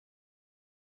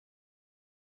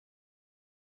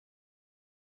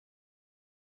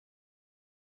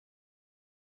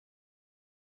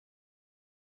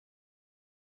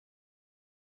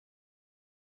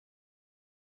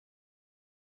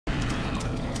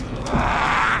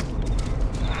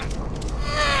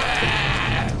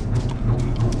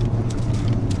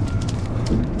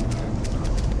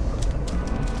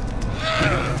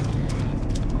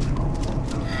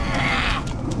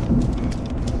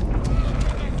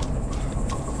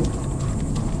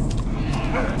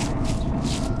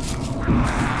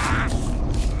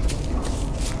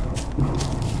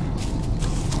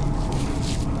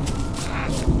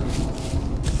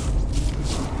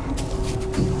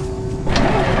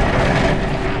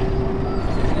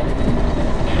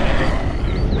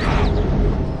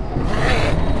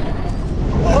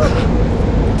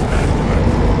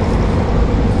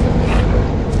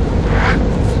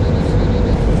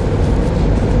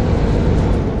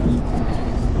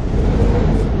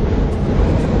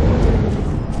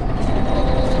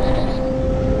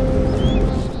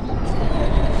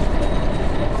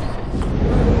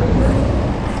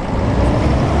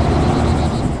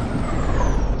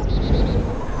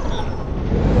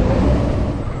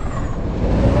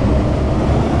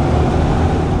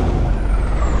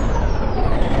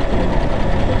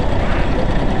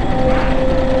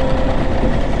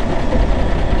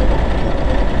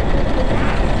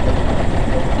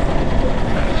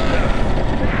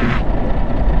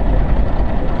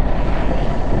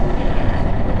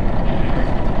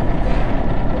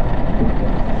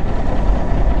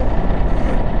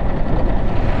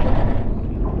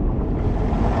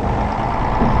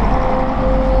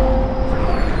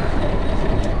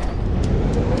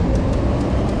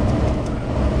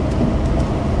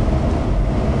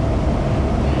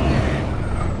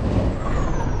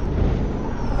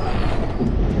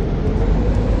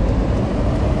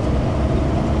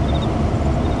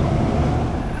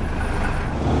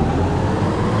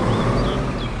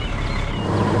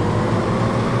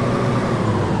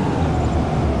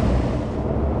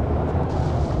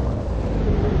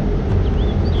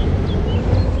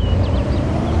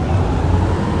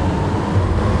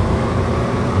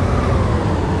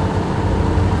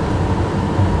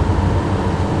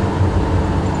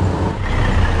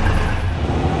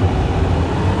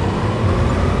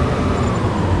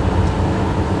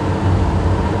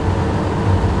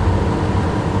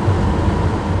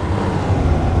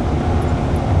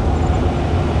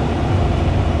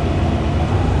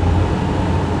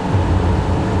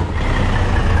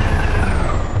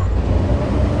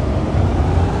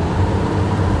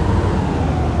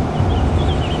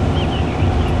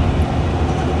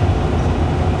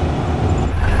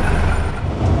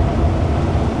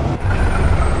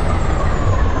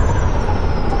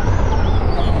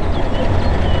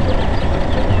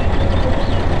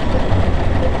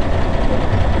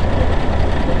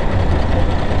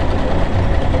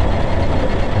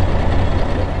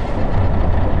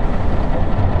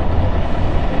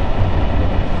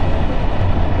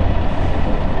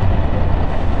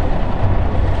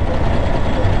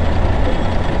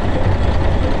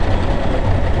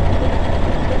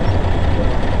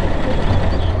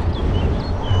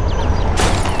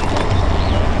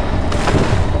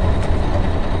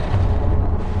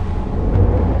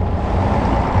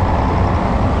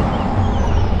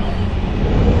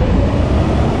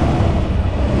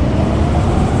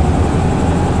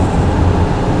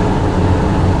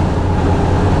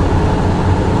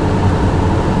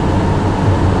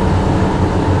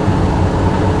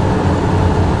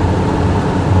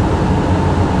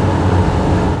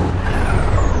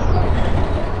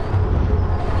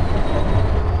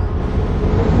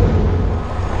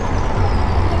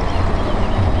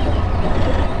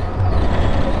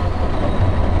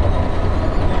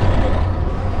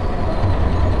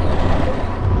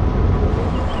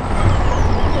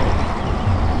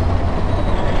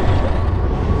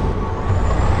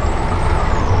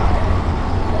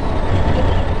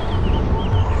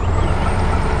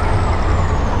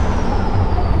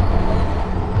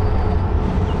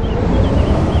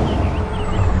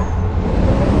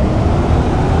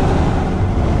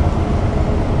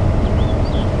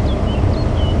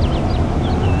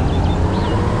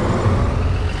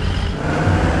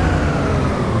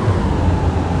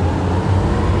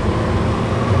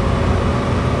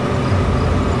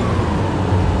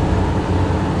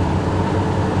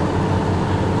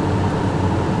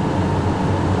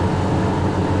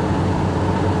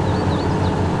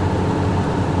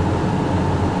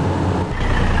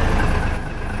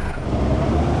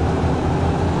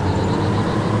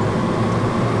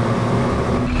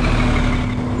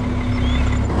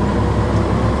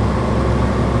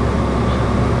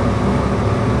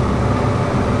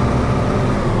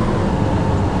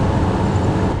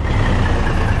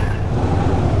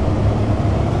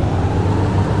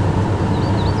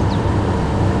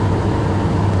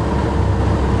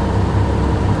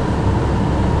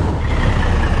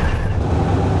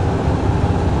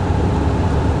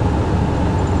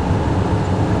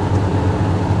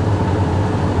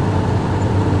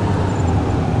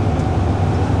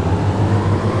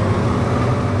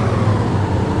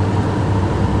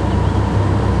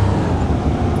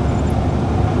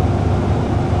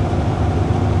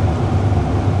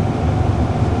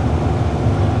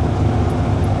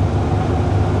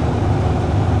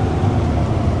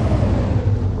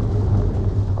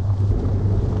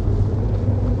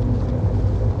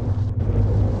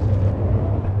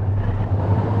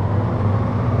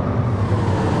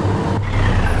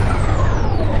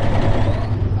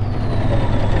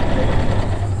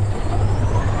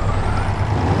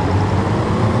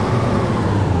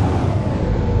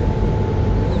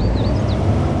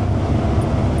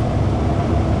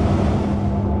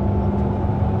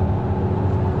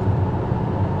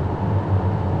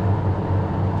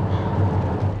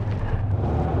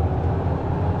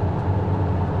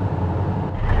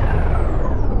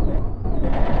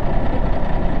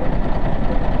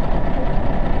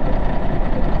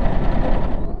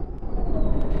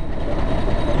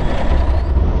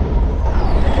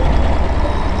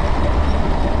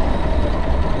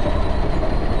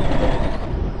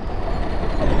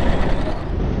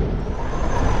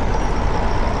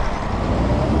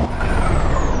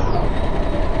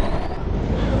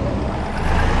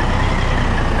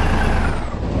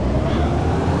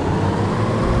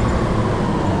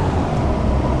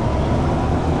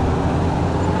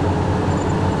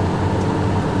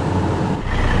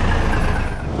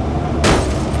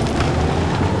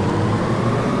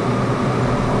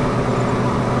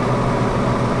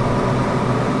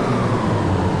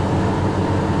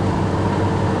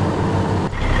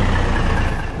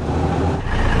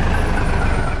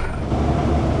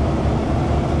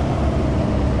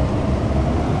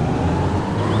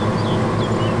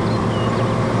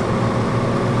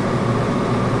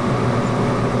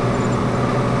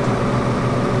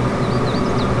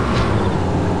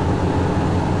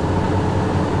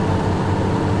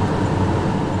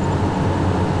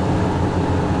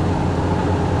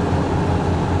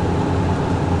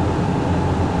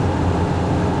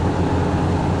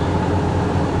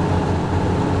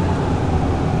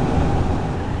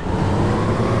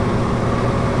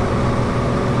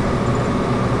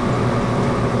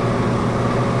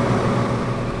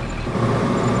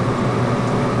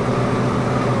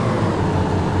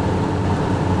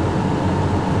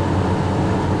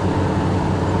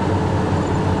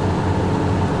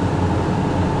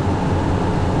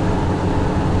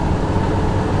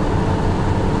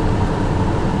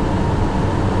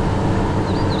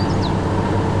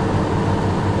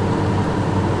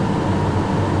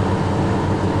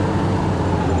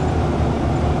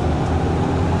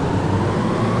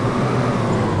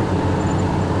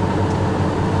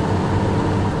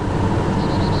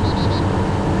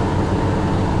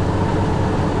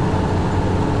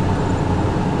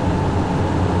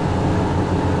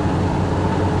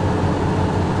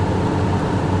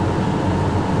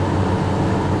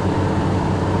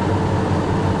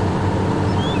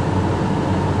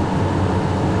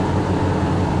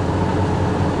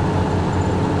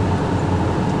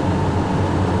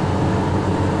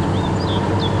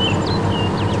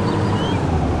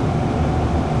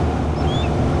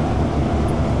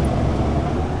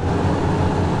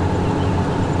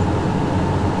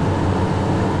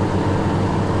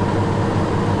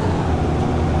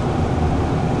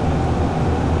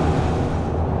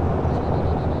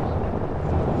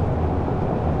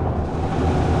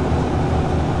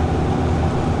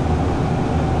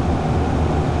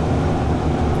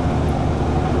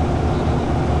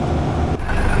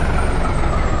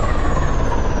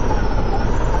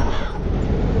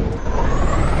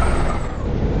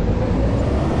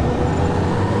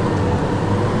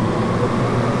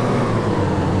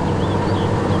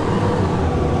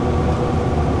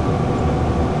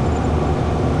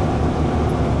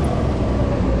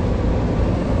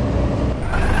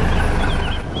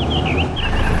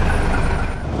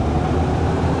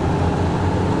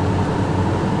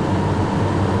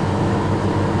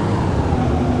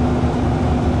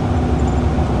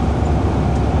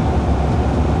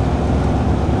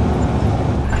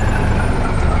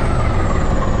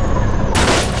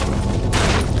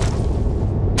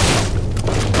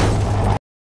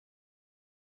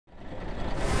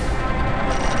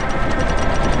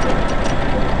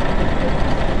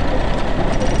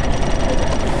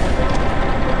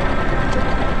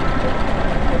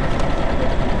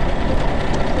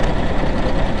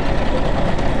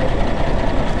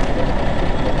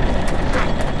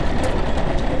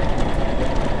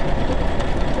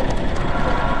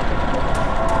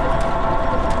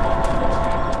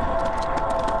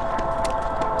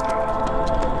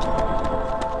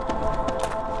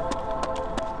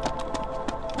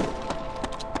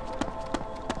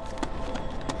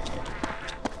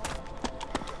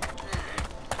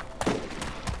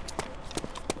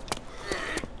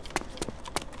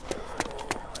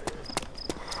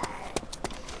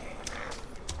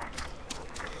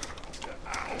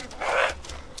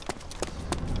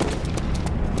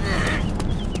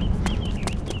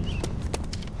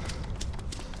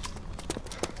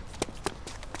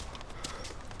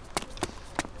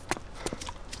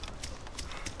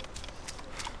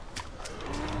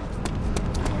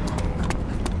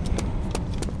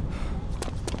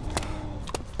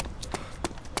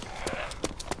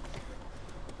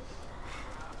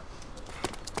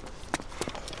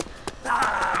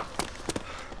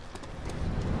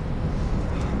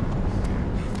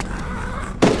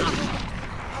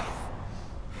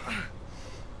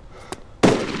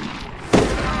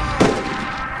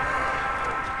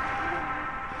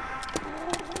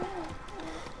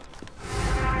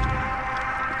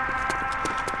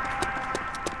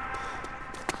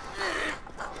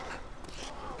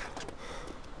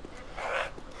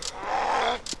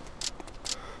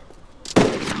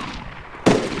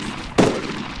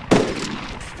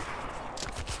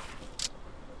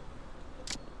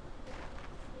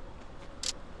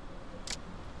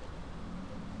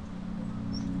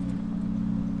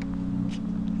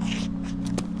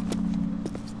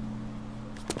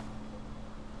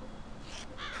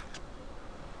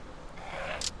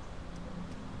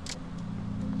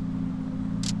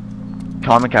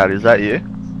timer cat, is that you?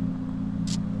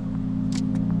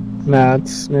 Nah,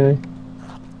 it's me.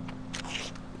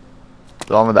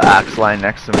 The one with the axe laying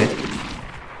next to me.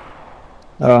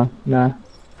 Oh, nah.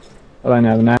 I don't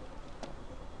have an app.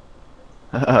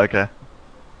 Okay.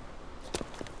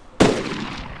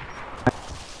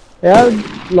 Yeah,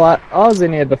 I was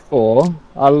in here before.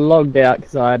 I logged out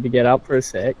because I had to get up for a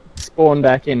sec. Spawned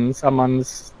back in,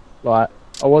 someone's, I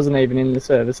wasn't even in the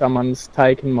server, someone's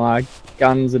taken my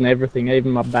guns and everything,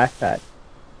 even my backpack.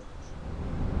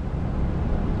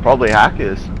 Probably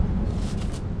hackers.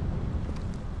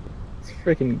 It's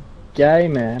freaking gay,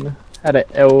 man. Had a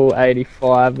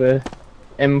L85, a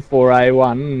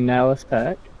M4A1, an Alice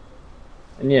pack.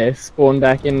 And yeah, spawned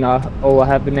back in, all I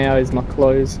have now is my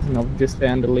clothes, and I've just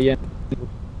found a Leon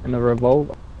and a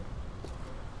revolver.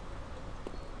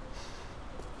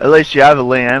 At least you have a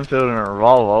Lee Enfield and a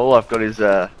revolver. All I've got is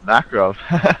a macro.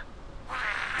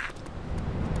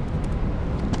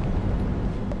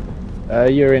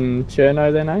 You're in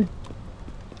Cherno then, eh?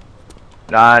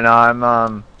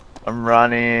 No, I'm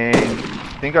running.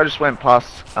 I think I just went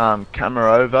past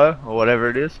Camarovo or whatever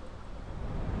it is.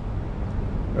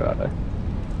 Righto.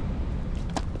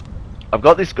 I've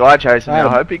got this guy chasing me. I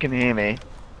hope he can hear me.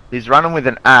 He's running with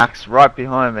an axe right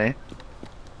behind me.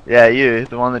 Yeah, you,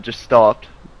 the one that just stopped.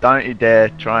 Don't you dare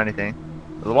try anything.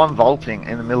 The one vaulting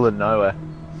in the middle of nowhere.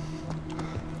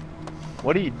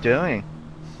 What are you doing?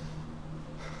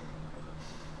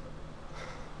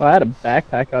 If I had a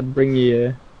backpack, I'd bring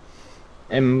you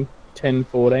a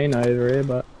M1014 over here,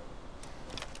 but...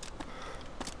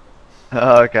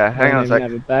 Oh, okay, hang on a sec.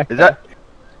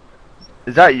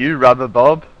 Is that you, Rubber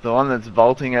Bob? The one that's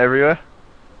vaulting everywhere?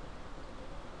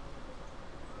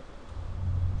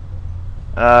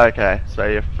 Okay, so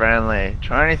you're friendly.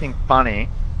 Try anything funny,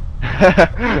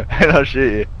 and I'll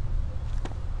shoot you.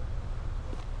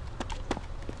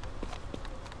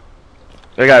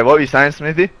 Okay, what were you saying,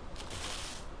 Smithy?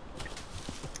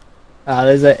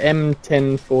 There's a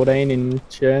M1014 in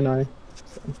Cherno.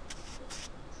 So.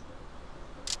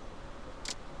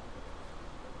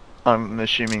 I'm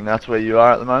assuming that's where you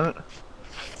are at the moment?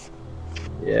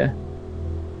 Yeah.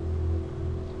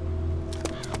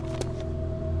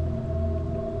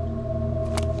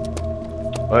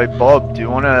 Wait, Bob, do you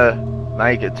want to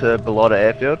make it to Bellotta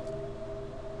Airfield?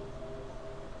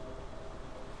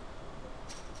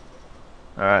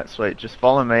 Alright, sweet. Just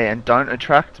follow me and don't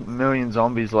attract a million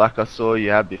zombies like I saw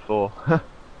you had before.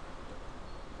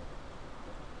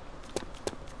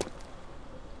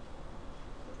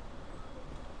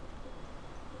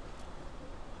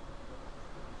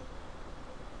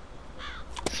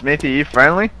 Smithy, are you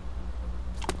friendly?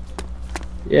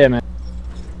 Yeah, man.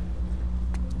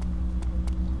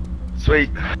 Sweet.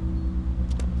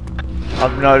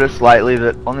 I've noticed lately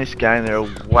that on this game there are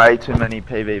way too many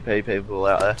PvP people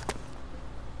out there.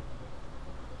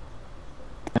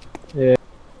 Yeah.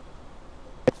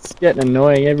 It's getting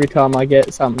annoying. Every time I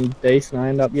get something decent, I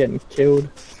end up getting killed.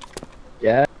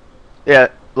 Yeah. Yeah,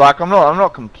 like I'm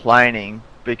not complaining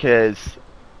because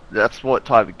that's what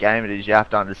type of game it is. You have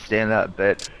to understand that,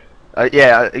 but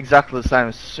yeah, exactly the same.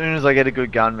 As soon as I get a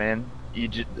good gun, man,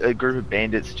 a group of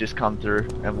bandits just come through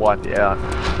and wipe you out.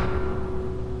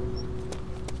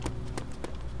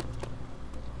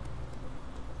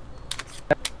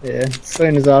 Yeah, as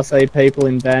soon as I see people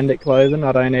in bandit clothing,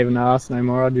 I don't even ask no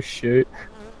more, I just shoot.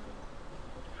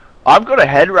 I've got a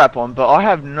head wrap on, but I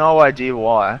have no idea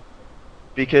why.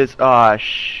 Because, ah,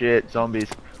 shit, zombies.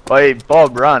 Wait,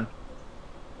 Bob, run.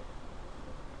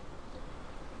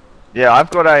 Yeah,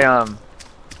 I've got a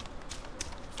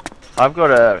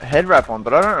head wrap on,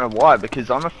 but I don't know why, because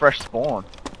I'm a fresh spawn.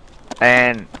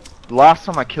 And last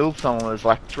time I killed someone was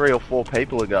like 3 or 4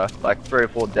 people ago, like 3 or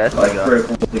 4 deaths ago.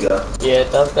 Yeah,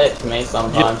 it does that to me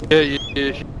sometimes. Yeah,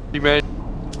 you made.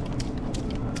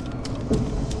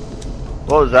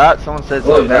 What was that? Someone said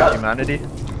something about humanity?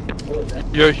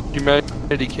 Your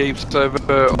humanity keeps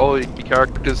over all your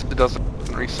characters, it doesn't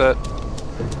reset.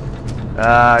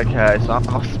 Okay, so I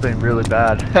must have been really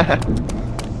bad.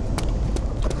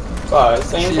 Bro, it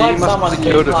seems like someone's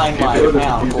been playing my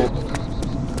account.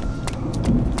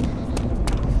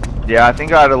 Yeah, I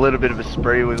think I had a little bit of a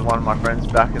spree with one of my friends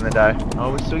back in the day.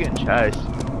 Oh, we're still getting chased.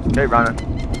 Keep running.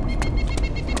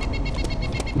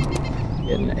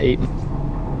 Getting eaten.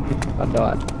 I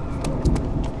died.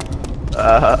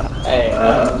 Hey,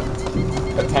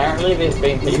 apparently there's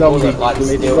been people that like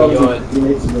steal your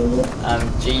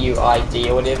GUID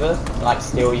or whatever, like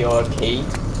steal your key.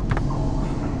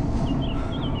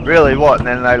 Really? What? And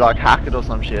then they like hack it or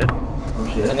some shit?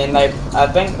 And then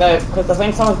because I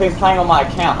think someone's been playing on my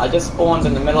account. I just spawned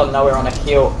in the middle of nowhere on a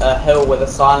hill with a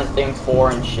silent thing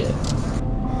 4 and shit.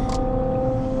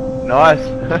 Nice.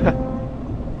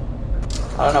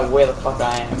 I don't know where the fuck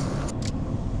I am.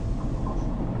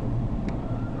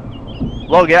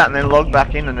 Log out and then log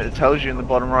back in and it tells you in the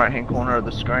bottom right hand corner of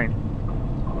the screen.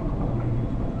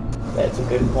 That's a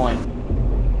good point.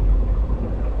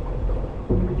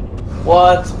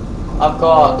 What? I've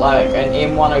got like an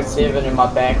M107 in my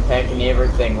backpack and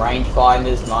everything.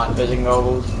 Rangefinders, night vision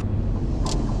goggles.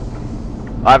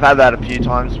 I've had that a few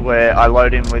times where I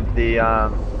load in with the,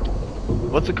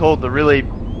 what's it called? The really,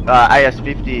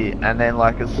 AS50 and then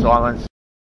like a silence